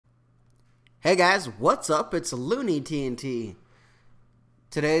Hey guys, what's up? It's Looney TNT.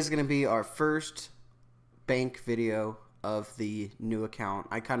 Today's going to be our first bank video of the new account.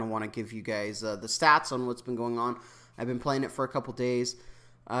 I kind of want to give you guys the stats on what's been going on. I've been playing it for a couple days.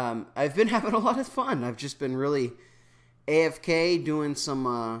 I've been having a lot of fun. I've just been really AFK doing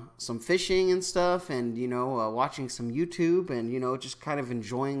some fishing and stuff, and watching some YouTube, and just kind of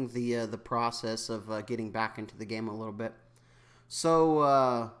enjoying the process of getting back into the game a little bit.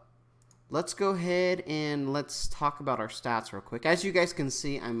 So let's go ahead and let's talk about our stats real quick. As you guys can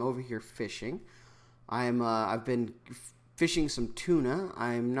see, I'm over here fishing. I've been fishing some tuna.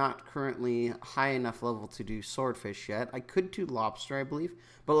 I'm not currently high enough level to do swordfish yet. I could do lobster, I believe,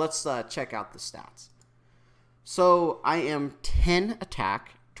 but let's check out the stats. So I am 10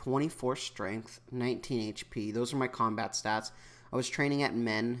 attack, 24 strength, 19 HP. Those are my combat stats. I was training at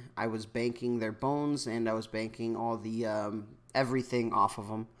men. I was banking their bones, and I was banking all the everything off of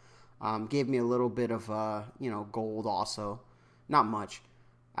them. Gave me a little bit of, gold also. Not much.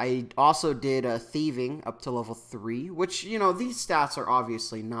 I also did thieving up to level 3, which, these stats are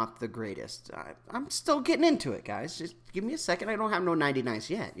obviously not the greatest. I'm still getting into it, guys. Just give me a second. I don't have no 99s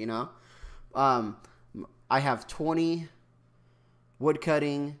yet, I have 20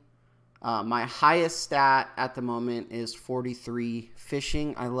 woodcutting. My highest stat at the moment is 43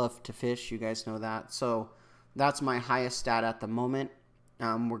 fishing. I love to fish. You guys know that. So that's my highest stat at the moment.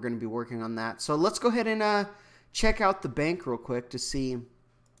 We're going to be working on that. So let's go ahead and check out the bank real quick to see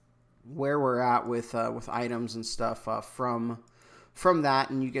where we're at with items and stuff from that,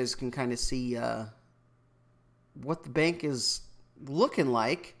 and you guys can kind of see what the bank is looking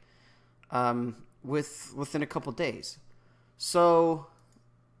like within a couple days. So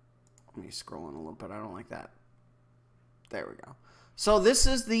let me scroll in a little bit. I don't like that. There we go. So this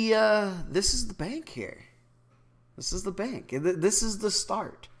is the bank here. This is the bank. This is the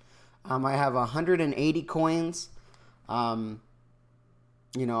start. I have 180 coins. I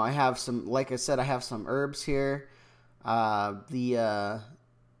have some, like I said, I have some herbs here. Where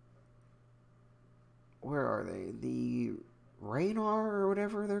are they? The radar or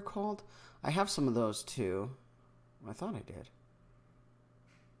whatever they're called. I have some of those too. I thought I did.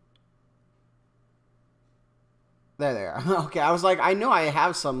 There they are. Okay, I was like, I know I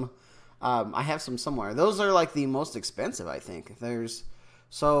have some. I have some somewhere. Those are like the most expensive, I think.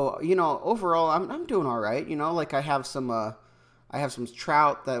 Overall, I'm doing all right. Like I have some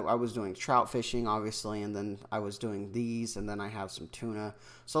trout that I was doing trout fishing, obviously, and then I was doing these, and then I have some tuna.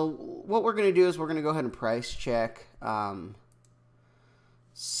 So what we're gonna do is we're gonna go ahead and price check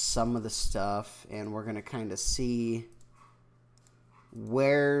some of the stuff, and we're gonna kind of see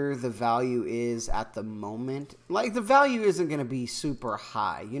where the value is at the moment. Like, the value isn't going to be super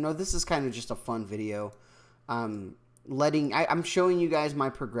high. This is kind of just a fun video. I'm showing you guys my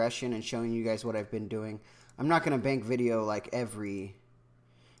progression and showing you guys what I've been doing. I'm not going to bank video like every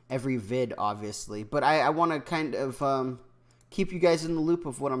vid, obviously, but I want to kind of keep you guys in the loop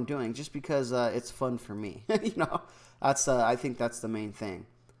of what I'm doing, just because it's fun for me. That's I think that's the main thing.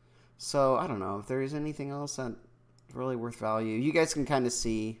 So I don't know if there is anything else that really worth value. You guys can kind of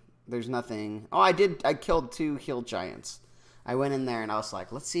see there's nothing. Oh, I killed 2 hill giants. I went in there and I was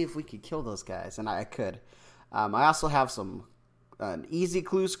like, let's see if we could kill those guys, and I could. I also have an easy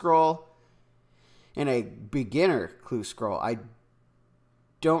clue scroll and a beginner clue scroll. I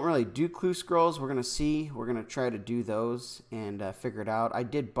don't really do clue scrolls. We're gonna try to do those and figure it out. I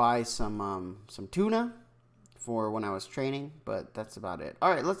did buy some tuna for when I was training, but that's about it.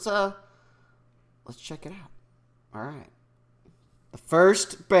 All right, let's check it out. All right, the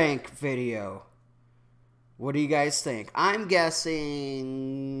first bank video. What do you guys think? I'm guessing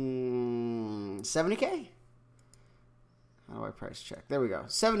 70K. How do I price check? There we go.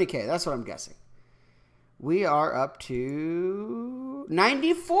 70K. That's what I'm guessing. We are up to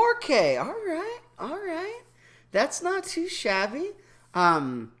 94K. All right. All right. That's not too shabby.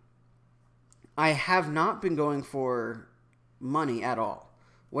 I have not been going for money at all.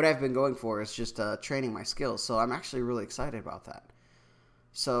 What I've been going for is just training my skills. So I'm actually really excited about that.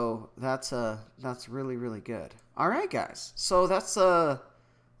 So that's really, really good. All right, guys. So that's the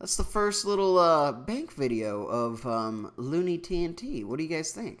first little bank video of Looney TNT. What do you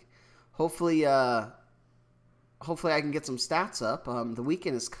guys think? Hopefully I can get some stats up. The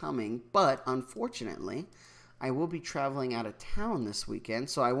weekend is coming, but unfortunately, I will be traveling out of town this weekend,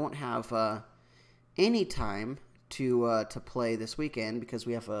 so I won't have any time to play this weekend because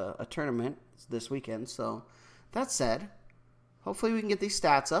we have a tournament this weekend. So that said, hopefully we can get these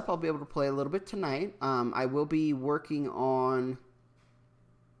stats up. I'll be able to play a little bit tonight. I will be working on...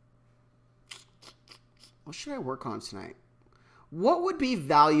 What should I work on tonight? what would be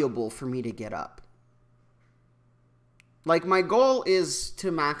valuable for me to get up? Like, my goal is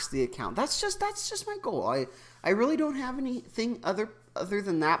to max the account. That's just my goal. I really don't have anything other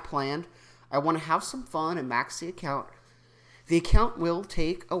than that planned. I want to have some fun and max the account. The account will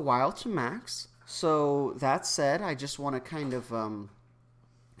take a while to max. So that said, I just want to kind of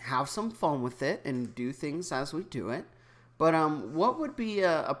have some fun with it and do things as we do it. But what would be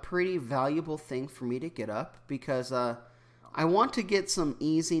a pretty valuable thing for me to get up? Because I want to get some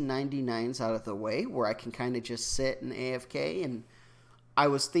easy 99s out of the way where I can kind of just sit and AFK. And I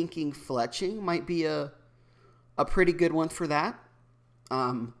was thinking fletching might be a pretty good one for that.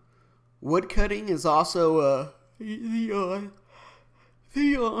 Woodcutting is also the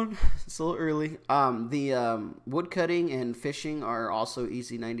it's a little early. The woodcutting and fishing are also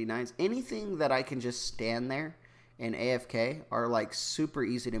easy 99s. Anything that I can just stand there and AFK are like super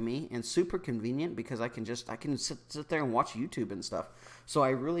easy to me and super convenient because I can sit there and watch YouTube and stuff. So I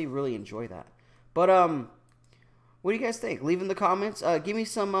really enjoy that. But what do you guys think? Leave in the comments. Give me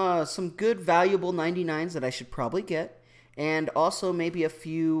some good valuable 99s that I should probably get. And also maybe a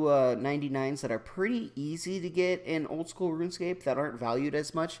few 99s that are pretty easy to get in old school RuneScape that aren't valued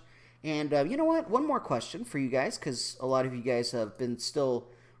as much. And you know what? One more question for you guys, because a lot of you guys have been still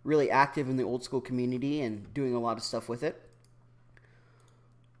really active in the old school community and doing a lot of stuff with it.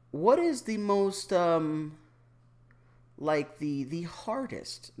 What is the most like the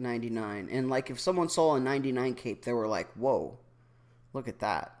hardest 99? And like if someone saw a 99 cape, they were like, "Whoa, look at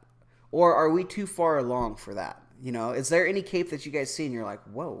that." Or are we too far along for that? You know, is there any cape that you guys see and you're like,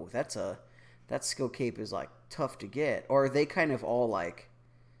 "Whoa, that skill cape is like tough to get"? Or are they kind of all like,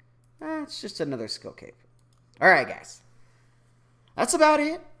 it's just another skill cape? All right, guys. That's about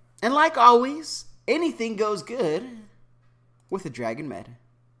it. And like always, anything goes good with a Dragon Med.